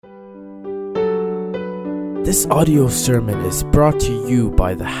This audio sermon is brought to you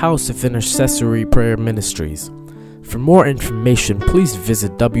by the House of Intercessory Prayer Ministries. For more information, please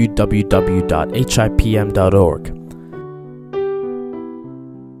visit www.hipm.org.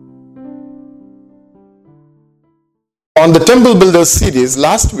 On the Temple Builders series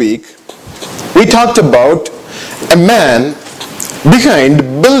last week, we talked about a man behind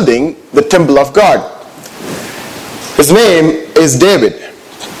building the temple of God. His name is David.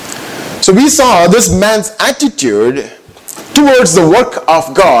 So we saw this man's attitude towards the work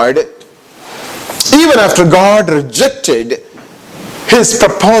of God even after God rejected his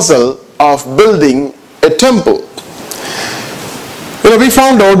proposal of building a temple. We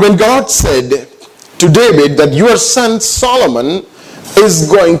found out when God said to David that your son Solomon is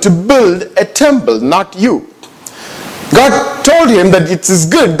going to build a temple, not you. God told him that it is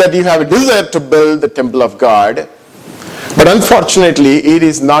good that you have a desire to build the temple of God, but unfortunately it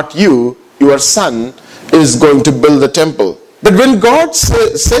is not you, your son is going to build the temple. But when God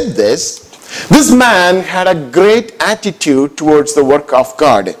said this man had a great attitude towards the work of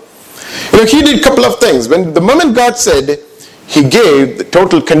God. He did a couple of things. When the moment God said, he gave the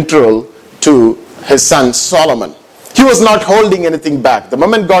total control to his son Solomon. He was not holding anything back. The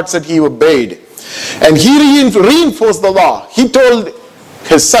moment God said, he obeyed. And he reinforced the law. He told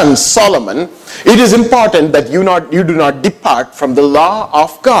his son Solomon, it is important that you do not depart from the law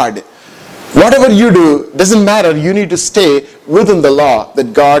of God. Whatever you do, doesn't matter, you need to stay within the law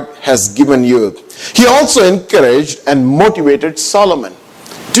that God has given you. He also encouraged and motivated Solomon.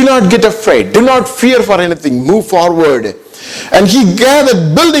 Do not get afraid. Do not fear for anything. Move forward. And he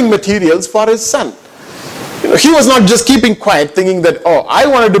gathered building materials for his son. He was not just keeping quiet thinking that, I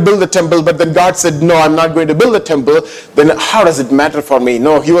wanted to build the temple, but then God said, no, I'm not going to build the temple. Then how does it matter for me?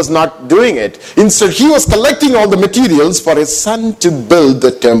 No, he was not doing it. Instead, he was collecting all the materials for his son to build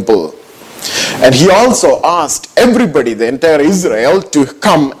the temple. And he also asked everybody, the entire Israel, to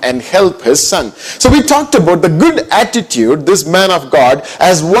come and help his son. So we talked about the good attitude this man of God,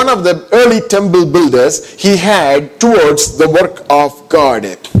 as one of the early temple builders, he had towards the work of God.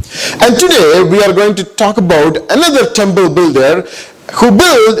 And today we are going to talk about another temple builder who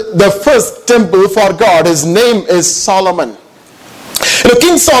built the first temple for God. His name is Solomon.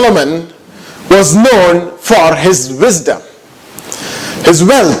 King Solomon was known for his wisdom, his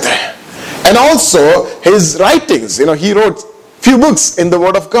wealth, and also his writings. He wrote few books in the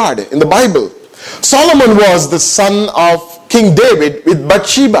Word of God, in the Bible. Solomon was the son of King David with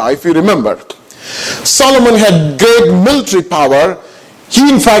Bathsheba, if you remember. Solomon had great military power. He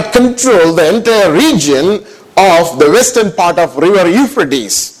in fact controlled the entire region of the western part of River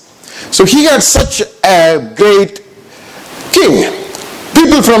Euphrates. So he had such a great king.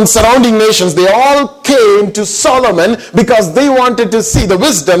 People from surrounding nations, they all came to Solomon because they wanted to see the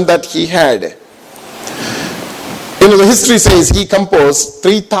wisdom that he had. The history says he composed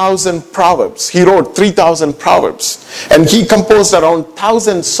 3,000 proverbs. He wrote 3,000 proverbs. And he composed around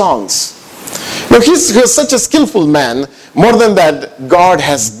 1,000 songs. He was such a skillful man. More than that, God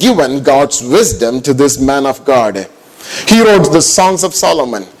has given God's wisdom to this man of God. He wrote the Songs of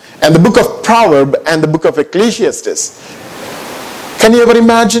Solomon and the book of Proverbs and the book of Ecclesiastes. Can you ever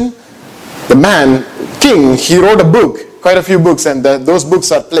imagine? The man, king, he wrote a book, quite a few books, and those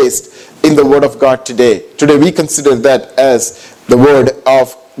books are placed in the Word of God today. Today we consider that as the Word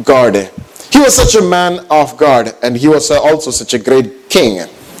of God. He was such a man of God, and he was also such a great king.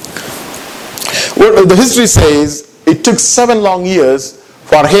 The history says it took 7 long years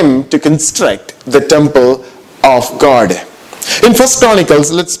for him to construct the temple of God. In 1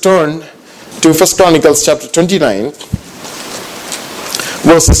 Chronicles, let's turn to 1 Chronicles chapter 29.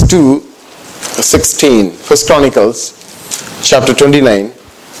 Verses 2-16. 1 Chronicles chapter 29,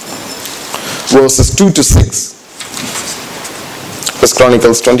 verses 2-6. 1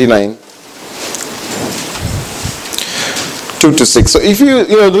 Chronicles 29, 2-6. So if you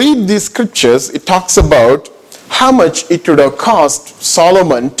read these scriptures, it talks about how much it would have cost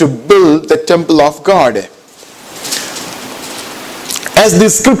Solomon to build the temple of God. As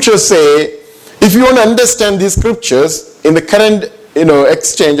these scriptures say, if you want to understand these scriptures in the current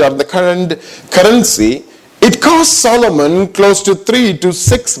exchange or the current currency, it cost Solomon close to $3 to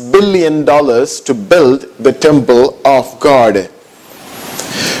 $6 billion to build the temple of God.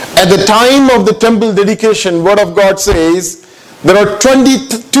 At the time of the temple dedication, Word of God says there are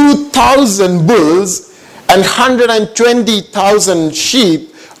 22,000 bulls and 120,000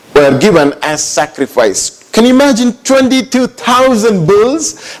 sheep were given as sacrifice. Can you imagine 22,000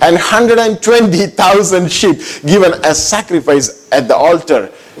 bulls and 120,000 sheep given as sacrifice at the altar?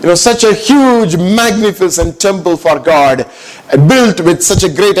 Such a huge, magnificent temple for God, built with such a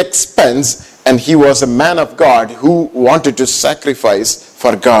great expense. and he was a man of God who wanted to sacrifice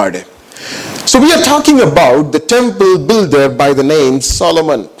for God. So we are talking about the temple builder by the name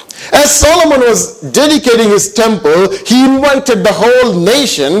Solomon. As Solomon was dedicating his temple, he invited the whole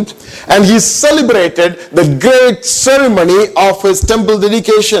nation and he celebrated the great ceremony of his temple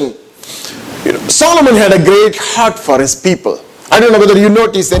dedication. Solomon had a great heart for his people. I don't know whether you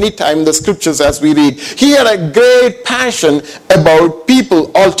notice any time in the scriptures as we read, he had a great passion about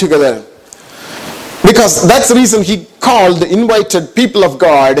people altogether. Because that's the reason he called the invited people of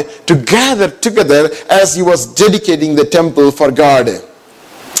God to gather together as he was dedicating the temple for God.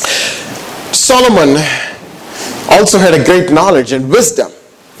 Solomon also had a great knowledge and wisdom.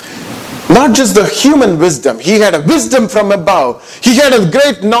 Not just the human wisdom, he had a wisdom from above. He had a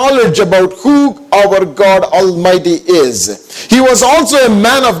great knowledge about who our God Almighty is. He was also a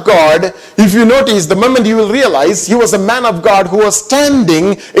man of God. If you notice, the moment you will realize he was a man of God who was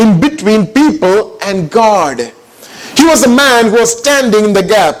standing in between people and God. He was a man who was standing in the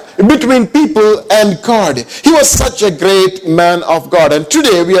gap between people and God. He was such a great man of God. And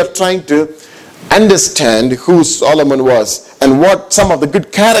today we are trying to understand who Solomon was and what some of the good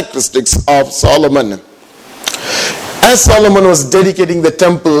characteristics of Solomon. As Solomon was dedicating the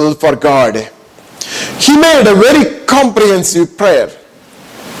temple for God, he made a very comprehensive prayer.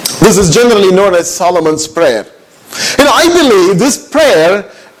 This is generally known as Solomon's prayer. I believe this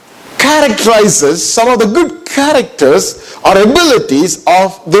prayer characterizes some of the good characters or abilities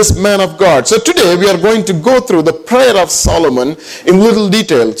of this man of God. So today we are going to go through the prayer of Solomon in little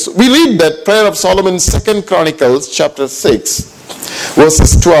details. We read that prayer of Solomon in 2 Chronicles chapter 6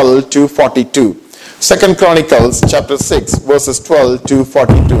 verses 12 to 42. 2 Chronicles chapter 6 verses 12 to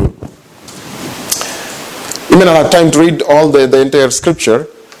 42. You may not have time to read all the entire scripture.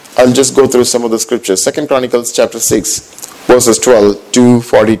 I'll just go through some of the scriptures. 2 Chronicles chapter 6 verses 12 to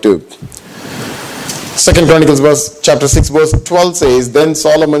 42. 2 Chronicles chapter 6 verse 12 says, Then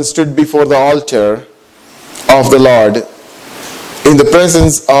Solomon stood before the altar of the Lord in the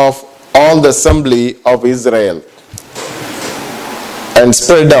presence of all the assembly of Israel and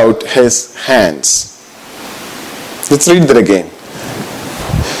spread out his hands. Let's read that again.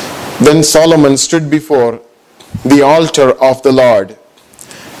 Then Solomon stood before the altar of the Lord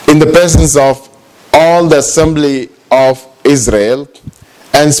in the presence of all the assembly of Israel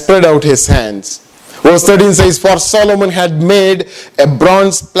and spread out his hands. Verse 13 says, For Solomon had made a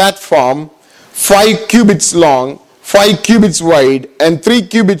bronze platform 5 cubits long, 5 cubits wide, and 3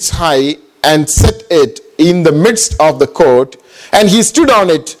 cubits high, and set it in the midst of the court. And he stood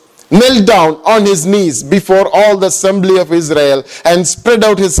on it, knelt down on his knees before all the assembly of Israel, and spread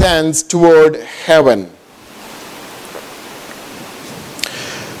out his hands toward heaven.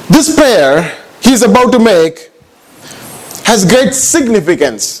 This prayer he is about to make has great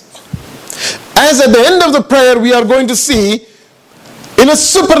significance. As at the end of the prayer we are going to see, in a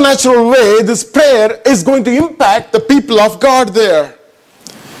supernatural way, this prayer is going to impact the people of God there.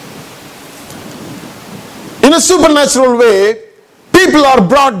 In a supernatural way, people are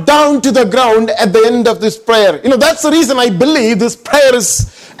brought down to the ground at the end of this prayer. That's the reason I believe this prayer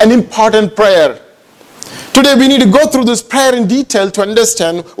is an important prayer. Today we need to go through this prayer in detail to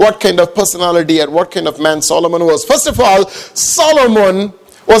understand what kind of personality and what kind of man Solomon was. First of all, Solomon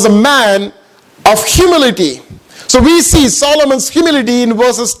was a man of humility. So we see Solomon's humility in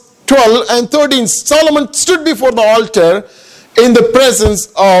verses 12 and 13. Solomon stood before the altar in the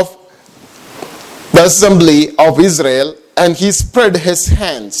presence of the assembly of Israel and he spread his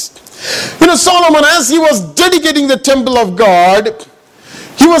hands. Solomon, as he was dedicating the temple of God,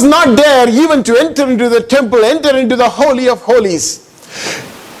 he was not there even to enter into the temple, enter into the Holy of Holies.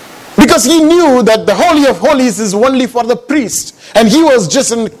 Because he knew that the Holy of Holies is only for the priest. And he was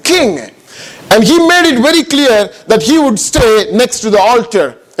just a king. And he made it very clear that he would stay next to the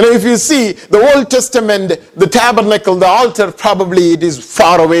altar. If you see the Old Testament, the tabernacle, the altar, probably it is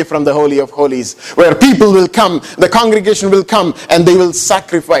far away from the Holy of Holies, where people will come, the congregation will come, and they will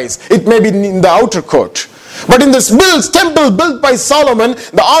sacrifice. It may be in the outer court. But in this temple built by Solomon,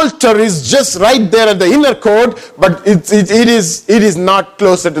 the altar is just right there at the inner court, but it is not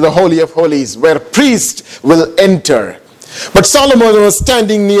closer to the Holy of Holies, where priests will enter. But Solomon was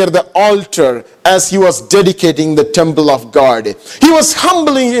standing near the altar as he was dedicating the temple of God. He was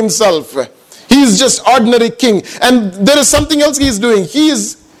humbling himself. He is just ordinary king. And there is something else he is doing.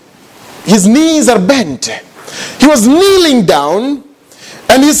 His knees are bent. He was kneeling down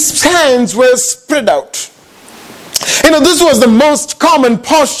and his hands were spread out. This was the most common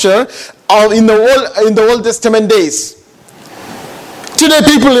posture in the Old Testament days. Today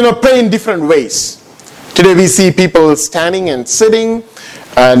people pray in different ways. Today we see people standing and sitting,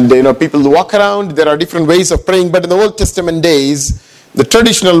 And people walk around. There are different ways of praying, but in the Old Testament days, the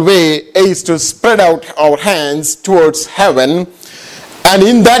traditional way is to spread out our hands towards heaven, and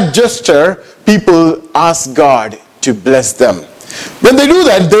in that gesture, people ask God to bless them. When they do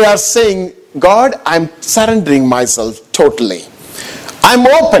that, they are saying, God, I'm surrendering myself totally. I'm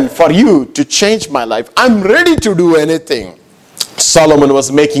open for you to change my life. I'm ready to do anything. Solomon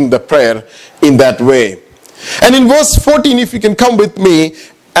was making the prayer in that way. And in verse 14, if you can come with me,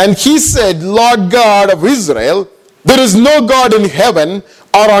 and he said, Lord God of Israel, there is no God in heaven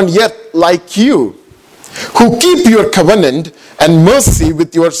or on earth like you, who keep your covenant and mercy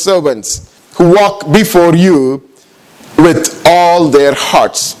with your servants, who walk before you with all their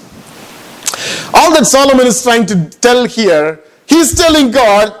hearts. All that Solomon is trying to tell here, he's telling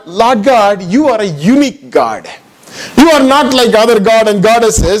God, Lord God, you are a unique God. You are not like other God and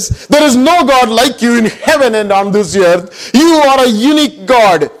goddesses. There is no God like you in heaven and on this earth. You are a unique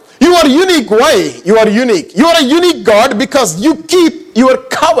God. You are unique. Why? You are unique. You are a unique God because you keep your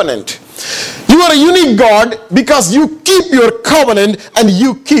covenant. You are a unique God because you keep your covenant and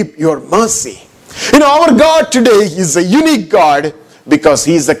you keep your mercy. Our God today is a unique God because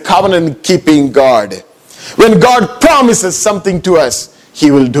he is a covenant-keeping God. When God promises something to us,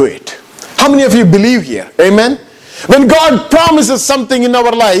 he will do it. How many of you believe here? Amen? When God promises something in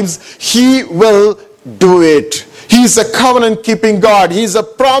our lives, he will do it. He is a covenant-keeping God. He is a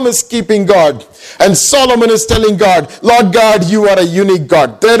promise-keeping God. And Solomon is telling God, Lord God, you are a unique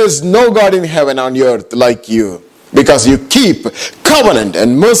God. There is no God in heaven on earth like you, because you keep covenant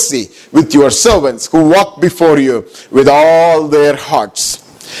and mercy with your servants who walk before you with all their hearts.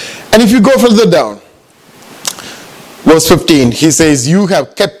 And if you go further down, verse 15, he says, you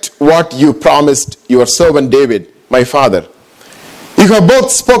have kept what you promised your servant David, my father. You have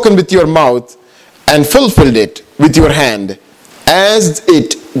both spoken with your mouth and fulfilled it with your hand, as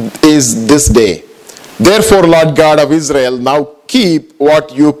it is this day. Therefore, Lord God of Israel, now keep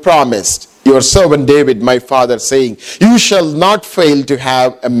what you promised your servant David, my father, saying, you shall not fail to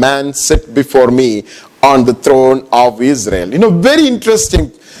have a man sit before me on the throne of Israel. Very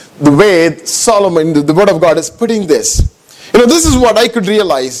interesting the way Solomon, the word of God, is putting this. This is what I could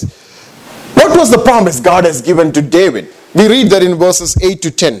realize. What was the promise God has given to David? We read that in verses 8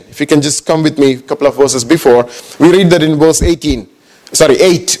 to 10. If you can just come with me a couple of verses before. We read that in verse 8.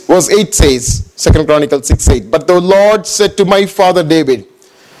 Verse 8 says, 2 Chronicles 6:8. But the Lord said to my father David,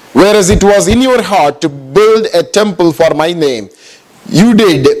 whereas it was in your heart to build a temple for my name, you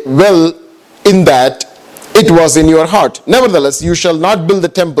did well in that it was in your heart. Nevertheless, you shall not build the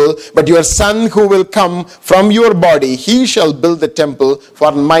temple, but your son who will come from your body, he shall build the temple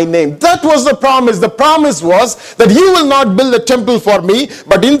for my name. That was the promise. The promise was that you will not build a temple for me,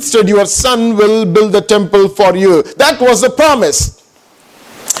 but instead your son will build the temple for you. That was the promise.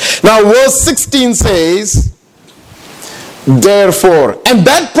 Now verse 16 says, therefore, and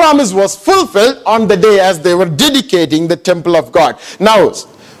that promise was fulfilled on the day as they were dedicating the temple of God. Now,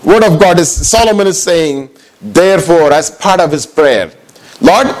 word of God is, Solomon is saying, therefore, as part of his prayer,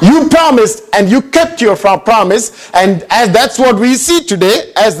 Lord, you promised and you kept your promise, and as that's what we see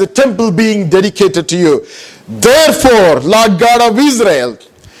today as the temple being dedicated to you. Therefore, Lord God of Israel,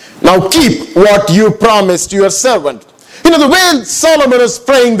 now keep what you promised to your servant. The way Solomon is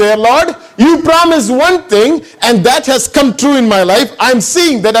praying there, Lord, you promised one thing and that has come true in my life. I'm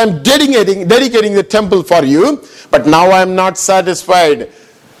seeing that I'm dedicating the temple for you, but now I'm not satisfied.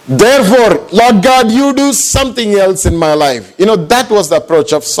 Therefore, Lord God, you do something else in my life. That was the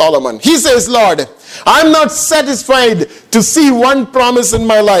approach of Solomon. He says, Lord, I'm not satisfied to see one promise in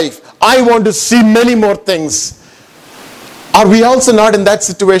my life. I want to see many more things. Are we also not in that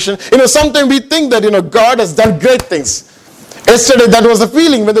situation? Sometimes we think that, God has done great things. Yesterday, that was the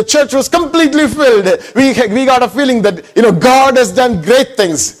feeling when the church was completely filled. We got a feeling that, God has done great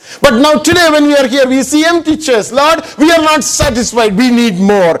things. But now today when we are here, we see empty chairs. Lord, we are not satisfied. We need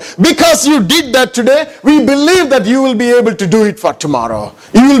more. Because you did that today, we believe that you will be able to do it for tomorrow.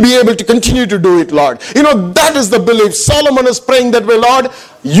 You will be able to continue to do it, Lord. That is the belief. Solomon is praying that way, Lord,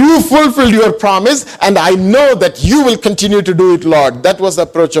 you fulfilled your promise, and I know that you will continue to do it, Lord. That was the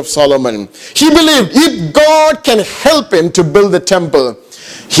approach of Solomon. He believed if God can help him to build the temple,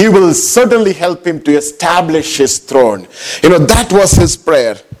 he will certainly help him to establish his throne. That was his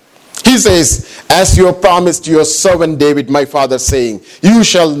prayer. He says, as you have promised your servant David, my father, saying, you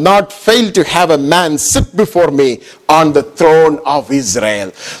shall not fail to have a man sit before me on the throne of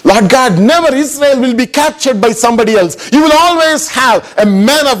Israel. Lord God, never Israel will be captured by somebody else. You will always have a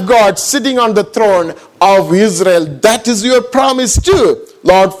man of God sitting on the throne of Israel. That is your promise too.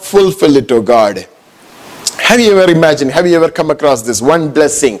 Lord, fulfill it, O God. Have you ever imagined, have you ever come across this one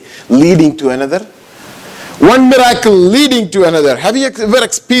blessing leading to another? One miracle leading to another. Have you ever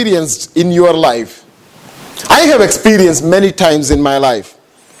experienced in your life? I have experienced many times in my life.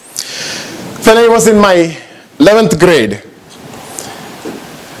 When I was in my 11th grade,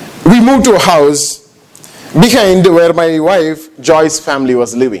 we moved to a house behind where my wife Joy's family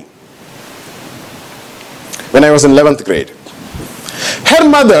was living. When I was in 11th grade, her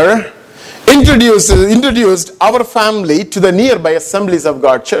mother introduced our family to the nearby Assemblies of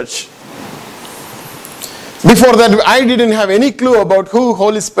God church. Before that, I didn't have any clue about who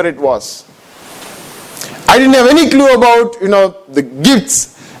Holy Spirit was. I didn't have any clue about, the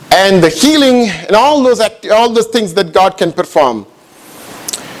gifts and the healing and all those things that God can perform.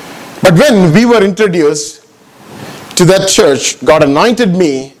 But when we were introduced to that church, God anointed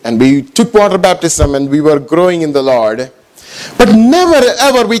me and we took water baptism and we were growing in the Lord. But never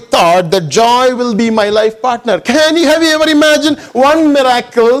ever we thought that Joy will be my life partner. Have you ever imagined one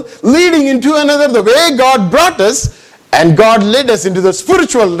miracle leading into another? The way God brought us and God led us into the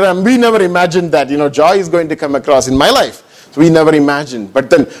spiritual realm. We never imagined that, Joy is going to come across in my life. So we never imagined. But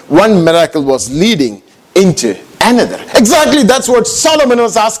then one miracle was leading into another. Exactly, that's what Solomon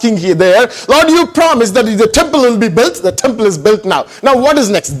was asking here there. Lord, you promised that the temple will be built. The temple is built now. Now what is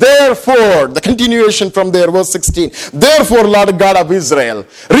next? Therefore, the continuation from there, verse 16. Therefore, Lord God of Israel,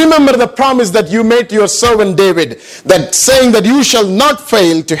 remember the promise that you made to your servant David, that saying that you shall not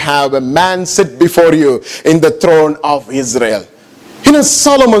fail to have a man sit before you in the throne of Israel.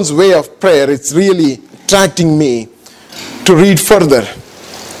 Solomon's way of prayer, it's really attracting me to read further.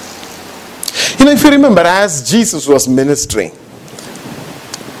 If you remember, as Jesus was ministering,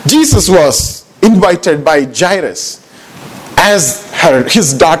 Jesus was invited by Jairus as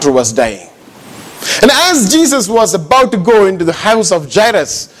his daughter was dying. And as Jesus was about to go into the house of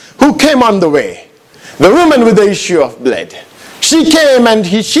Jairus, who came on the way? The woman with the issue of blood. She came and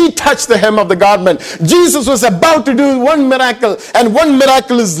she touched the hem of the garment. Jesus was about to do one miracle, and one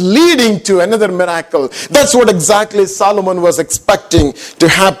miracle is leading to another miracle. That's what exactly Solomon was expecting to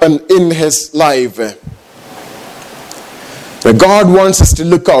happen in his life. God wants us to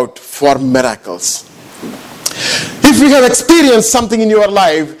look out for miracles. If we have experienced something in your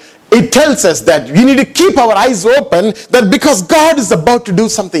life, it tells us that we need to keep our eyes open, that because God is about to do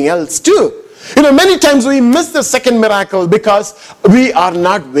something else too. Many times we miss the second miracle because we are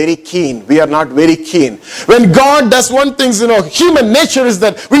not very keen. We are not very keen. When God does one thing, human nature is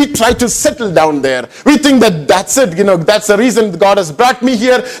that we try to settle down there. We think that that's it. That's the reason God has brought me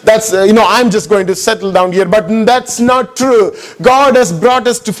here. That's, I'm just going to settle down here. But that's not true. God has brought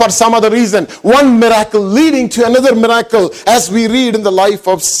us for some other reason. One miracle leading to another miracle, as we read in the life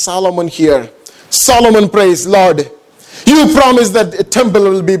of Solomon here. Solomon prays, Lord, you promised that a temple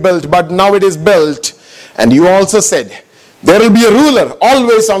will be built, but now it is built. And you also said, there will be a ruler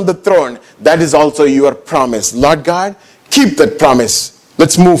always on the throne. That is also your promise. Lord God, keep that promise.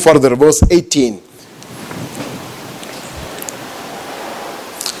 Let's move further. Verse 18.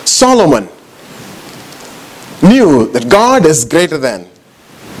 Solomon knew that God is greater than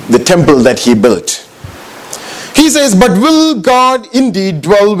the temple that he built. He says, but will God indeed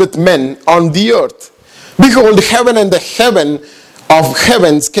dwell with men on the earth? Behold, heaven and the heaven of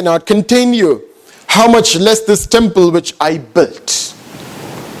heavens cannot contain you. How much less this temple which I built?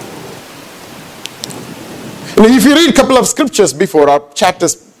 If you read a couple of scriptures before, or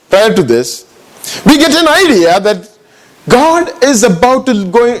chapters prior to this, we get an idea that God is about to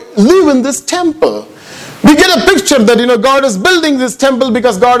live in this temple. We get a picture that, God is building this temple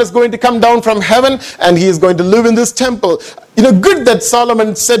because God is going to come down from heaven and he is going to live in this temple. Good that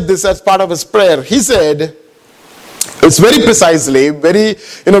Solomon said this as part of his prayer. He said, it's very precisely, with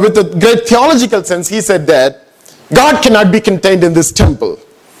a great theological sense, he said that God cannot be contained in this temple.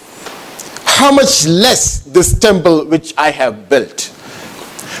 How much less this temple which I have built?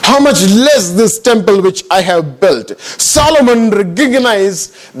 How much less this temple which I have built? Solomon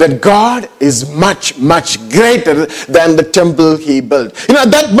recognized that God is much, much greater than the temple he built. At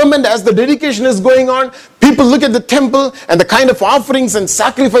that moment, as the dedication is going on, people look at the temple and the kind of offerings and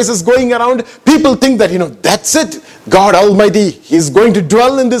sacrifices going around. People think that, that's it. God Almighty, He's going to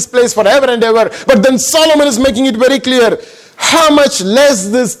dwell in this place forever and ever. But then Solomon is making it very clear. How much less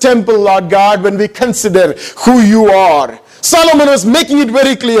this temple, Lord God, when we consider who you are. Solomon was making it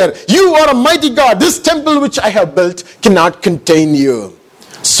very clear. You are a mighty God. This temple which I have built cannot contain you.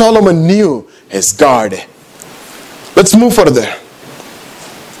 Solomon knew his God. Let's move further.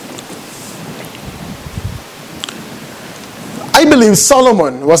 I believe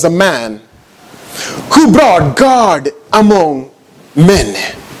Solomon was a man who brought God among men.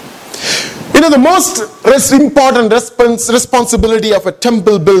 The most important responsibility of a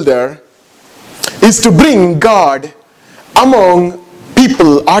temple builder is to bring God among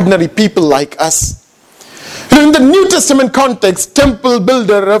people, ordinary people like us. In the New Testament context, temple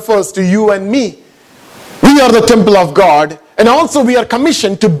builder refers to you and me. We are the temple of God, and also we are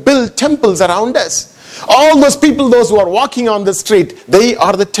commissioned to build temples around us. All those people, those who are walking on the street, they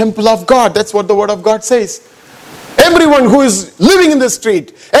are the temple of God. That's what the Word of God says. Everyone who is living in the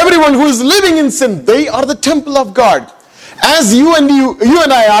street, everyone who is living in sin, they are the temple of God. As you and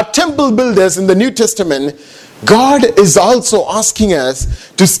I are temple builders in the New Testament, God is also asking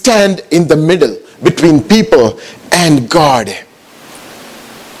us to stand in the middle between people and God.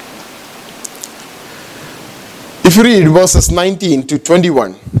 If you read verses 19 to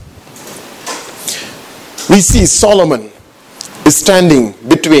 21, we see Solomon is standing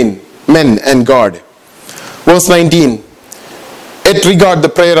between men and God. Verse 19, yet regard the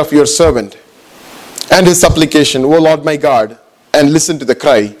prayer of your servant and his supplication, O Lord my God, and listen to the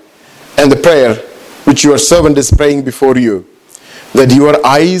cry and the prayer which your servant is praying before you, that your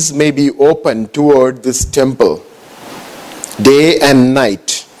eyes may be open toward this temple, day and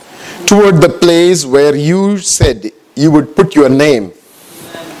night, toward the place where you said you would put your name,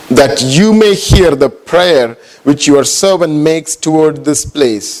 that you may hear the prayer which your servant makes toward this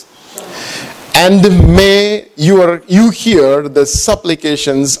place. And may you hear the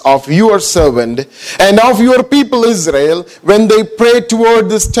supplications of your servant and of your people Israel when they pray toward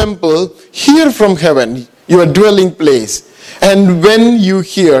this temple. Hear from heaven, your dwelling place. And when you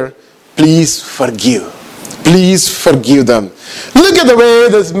hear, please forgive. Please forgive them. Look at the way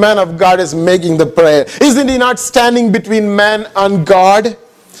this man of God is making the prayer. Isn't he not standing between man and God?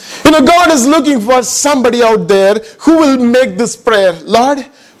 God is looking for somebody out there who will make this prayer. Lord,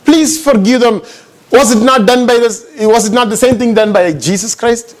 please forgive them. Was it not the same thing done by Jesus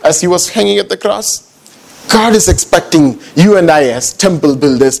Christ as he was hanging at the cross? God is expecting you and I as temple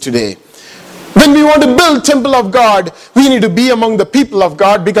builders today. When we want to build temple of God, we need to be among the people of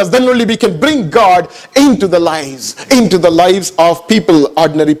God, because then only we can bring God into the lives of people,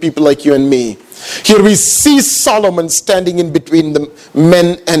 ordinary people like you and me. Here we see Solomon standing in between the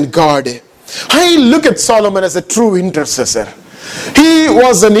men and God. I look at Solomon as a true intercessor. He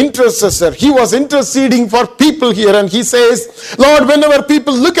was an intercessor. He was interceding for people here, and he says, Lord, whenever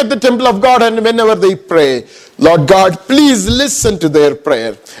people look at the temple of God and whenever they pray, Lord God, please listen to their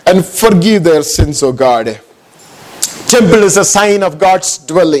prayer and forgive their sins, O God. Temple is a sign of God's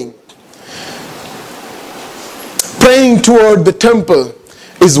dwelling. Praying toward the temple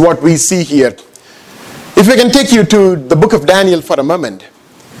is what we see here. If I can take you to the book of Daniel for a moment.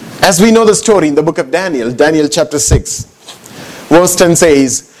 As we know the story in the book of Daniel, Daniel chapter 6, verse 10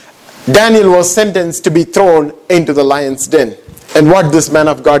 says, Daniel was sentenced to be thrown into the lion's den. And what this man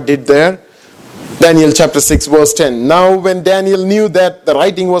of God did there? Daniel chapter 6 verse 10. Now when Daniel knew that the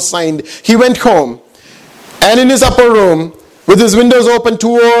writing was signed, he went home, and in his upper room, with his windows open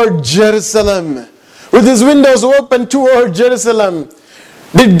toward Jerusalem. With his windows open toward Jerusalem.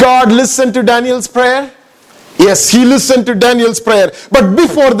 Did God listen to Daniel's prayer? Yes, he listened to Daniel's prayer. But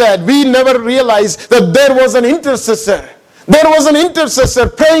before that, we never realized that there was an intercessor. There was an intercessor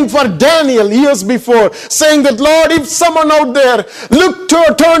praying for Daniel years before, saying that, Lord, if someone out there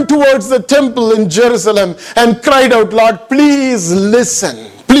turned towards the temple in Jerusalem and cried out, Lord, please listen.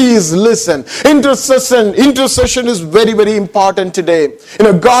 Please listen. Intercession is very, very important today.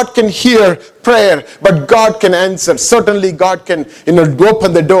 God can hear prayer, but God can answer. Certainly God can,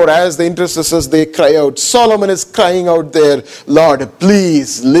 open the door as the intercessors, they cry out. Solomon is crying out there, Lord,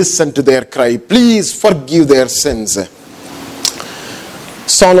 please listen to their cry. Please forgive their sins.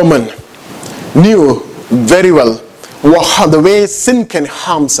 Solomon knew very well the way sin can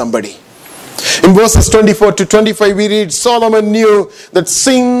harm somebody. In verses 24 to 25 we read, Solomon knew that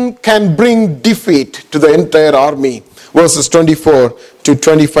sin can bring defeat to the entire army. Verses 24 to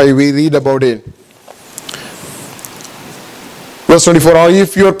 25 we read about it. Verse 24, or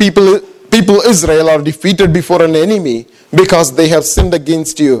if your people Israel are defeated before an enemy because they have sinned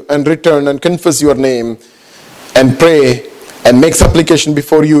against you, and return and confess your name and pray and make supplication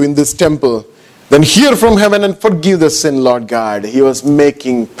before you in this temple, then hear from heaven and forgive the sin, Lord God. He was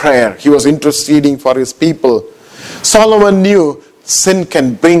making prayer. He was interceding for his people. Solomon knew sin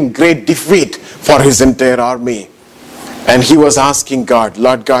can bring great defeat for his entire army. And he was asking God,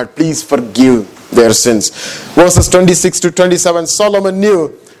 Lord God, please forgive their sins. Verses 26 to 27, Solomon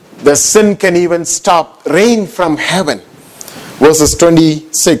knew the sin can even stop rain from heaven. Verses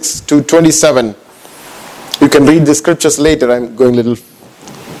 26 to 27. You can read the scriptures later. I'm going a little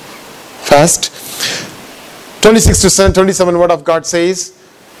fast. 26 to 27, word of God says,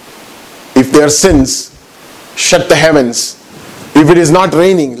 if their sins, shut the heavens. If it is not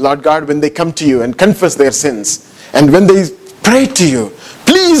raining, Lord God, when they come to you and confess their sins, and when they pray to you,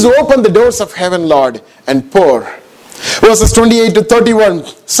 please open the doors of heaven, Lord, and pour. Verses 28 to 31,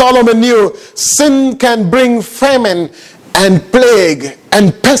 Solomon knew sin can bring famine and plague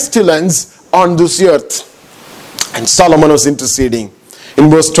and pestilence on this earth. And Solomon was interceding. In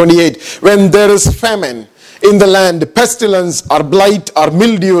verse 28, when there is famine in the land, pestilence or blight or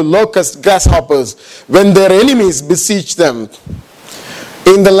mildew, locust, grasshoppers, when their enemies besiege them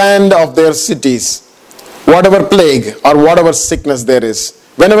in the land of their cities, whatever plague or whatever sickness there is,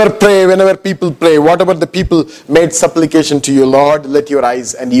 whenever people pray, whatever the people made supplication to you, Lord, let your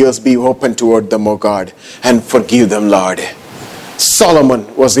eyes and ears be open toward them, O God, and forgive them, Lord.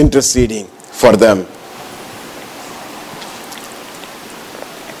 Solomon was interceding for them.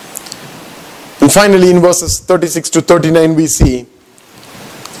 And finally, in verses 36 to 39, we see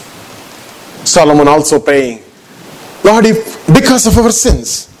Solomon also praying, Lord, if because of our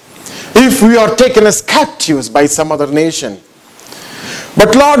sins, if we are taken as captives by some other nation,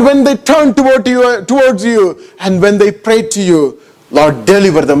 but Lord, when they turn towards you and when they pray to you, Lord,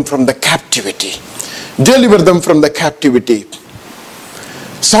 deliver them from the captivity. Deliver them from the captivity.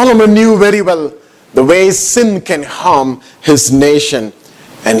 Solomon knew very well the way sin can harm his nation.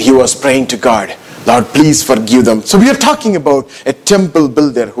 And he was praying to God, Lord, please forgive them. So we are talking about a temple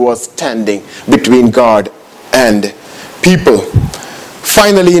builder who was standing between God and people.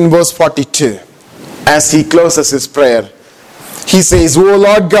 Finally, in verse 42, as he closes his prayer, he says, O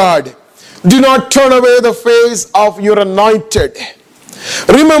Lord God, do not turn away the face of your anointed.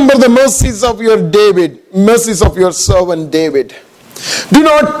 Remember the mercies of your servant David. Do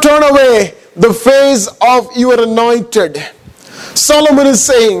not turn away the face of your anointed. Solomon is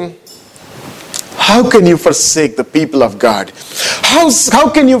saying, how can you forsake the people of God? How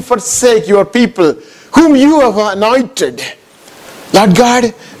can you forsake your people whom you have anointed? Lord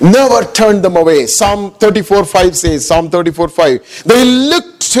God, never turn them away. Psalm 34:5 says, Psalm 34:5, they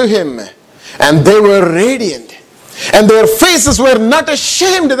looked to him and they were radiant, and their faces were not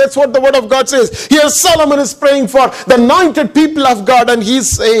ashamed. That's what the word of God says. Here Solomon is praying for the anointed people of God, and he's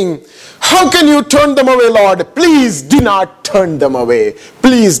saying, how can you turn them away, Lord? Please do not turn them away.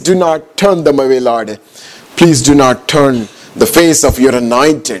 Please do not turn them away, Lord. Please do not turn the face of your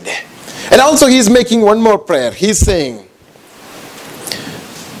anointed. And also he's making one more prayer. He's saying,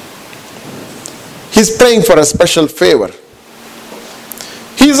 he's praying for a special favor.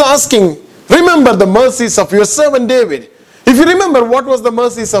 He's asking, remember the mercies of your servant David. If you remember, what was the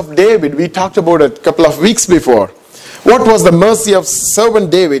mercies of David? We talked about it a couple of weeks before. What was the mercy of servant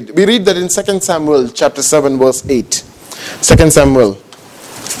David? We read that in 2 Samuel chapter 7 verse 8. 2 Samuel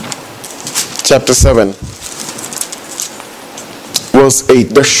chapter 7 verse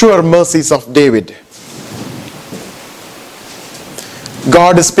 8. The sure mercies of David.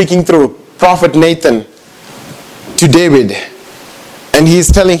 God is speaking through prophet Nathan to David, and he is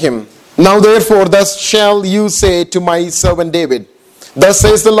telling him, now therefore thus shall you say to my servant David, thus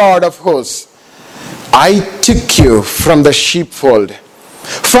says the Lord of hosts, I took you from the sheepfold,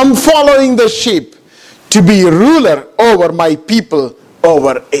 from following the sheep, to be ruler over my people,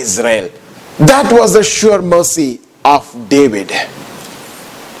 over Israel. That was the sure mercy of David.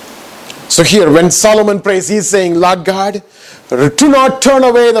 So here, when Solomon prays, he's saying, Lord God, do not turn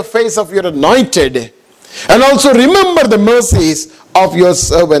away the face of your anointed, and also remember the mercies of your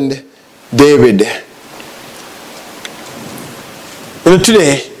servant David.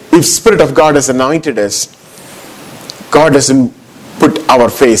 Today, if Spirit of God has anointed us, God doesn't put our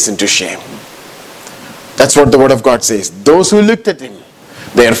face into shame. That's what the Word of God says. Those who looked at him,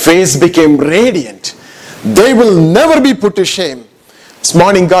 their face became radiant. They will never be put to shame. This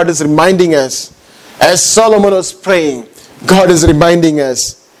morning God is reminding us, as Solomon was praying, God is reminding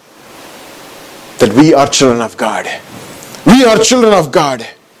us that we are children of God. We are children of God.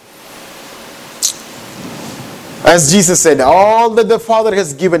 As Jesus said, all that the Father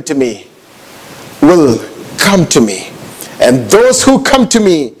has given to me will come to me. And those who come to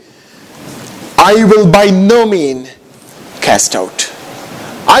me, I will by no means cast out.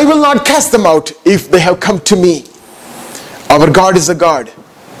 I will not cast them out if they have come to me. Our God is a God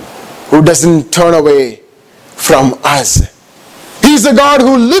who doesn't turn away from us. He is a God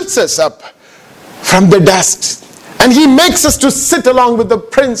who lifts us up from the dust, and he makes us to sit along with the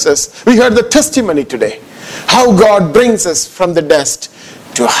princes. We heard the testimony today. How God brings us from the dust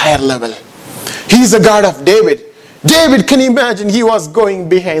to a higher level. He's a God of David. David, can you imagine? He was going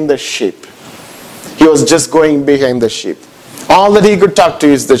behind the sheep. He was just going behind the sheep. All that he could talk to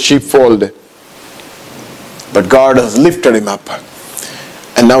is the sheepfold. But God has lifted him up.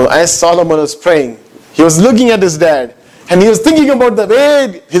 And now as Solomon was praying, he was looking at his dad, and he was thinking about the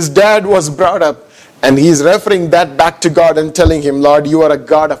way his dad was brought up. And he is referring that back to God and telling him, Lord, you are a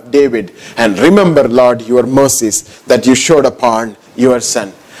God of David. And remember, Lord, your mercies that you showed upon your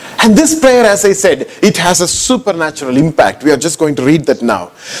son. And this prayer, as I said, it has a supernatural impact. We are just going to read that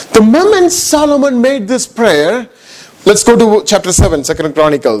now. The moment Solomon made this prayer, let's go to chapter 7, 2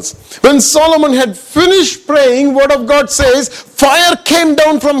 Chronicles. When Solomon had finished praying, word of God says, fire came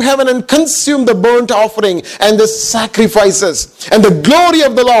down from heaven and consumed the burnt offering and the sacrifices. And the glory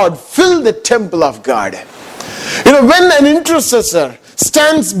of the Lord filled the temple of God. When an intercessor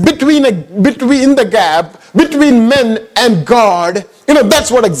stands between the gap between men and God,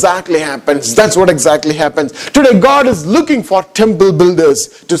 that's what exactly happens. That's what exactly happens. Today, God is looking for temple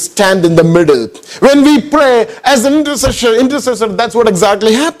builders to stand in the middle. When we pray as an intercessor, that's what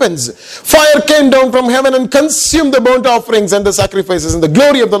exactly happens. Fire came down from heaven and consumed the burnt offerings and the sacrifices, and the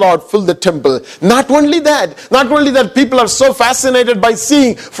glory of the Lord filled the temple. Not only that, people are so fascinated by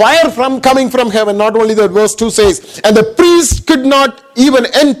seeing fire coming from heaven. Not only that, verse 2 says, and the priest could not even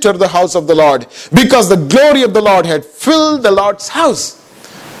enter the house of the Lord, because the glory of the Lord had filled the Lord's house.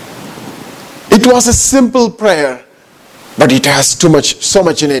 It was a simple prayer, but it has so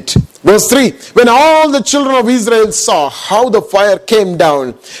much in it. Verse 3, when all the children of Israel saw how the fire came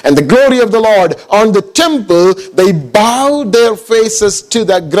down and the glory of the Lord on the temple, they bowed their faces to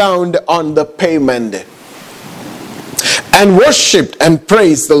the ground on the pavement and worshipped and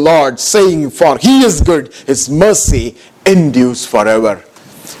praised the Lord, saying, for he is good, his mercy endures forever.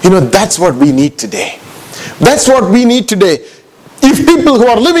 That's what we need today. That's what we need today. If people who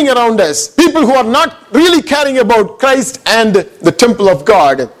are living around us, people who are not really caring about Christ and the temple of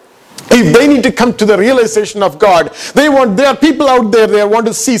God, if they need to come to the realization of God, there are people out there, they want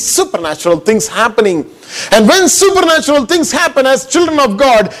to see supernatural things happening. And when supernatural things happen, as children of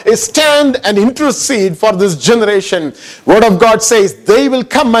God, stand and intercede for this generation. Word of God says they will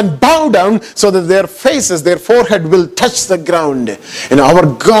come and bow down so that their forehead will touch the ground. Our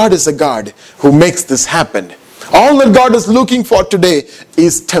God is a God who makes this happen. All that God is looking for today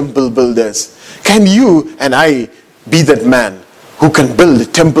is temple builders. Can you and I be that man who can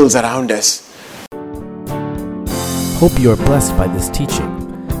build temples around us? Hope you are blessed by this teaching.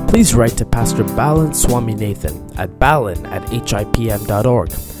 Please write to Pastor Balan Swaminathan at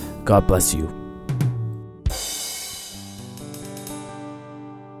balan@hipm.org. God bless you.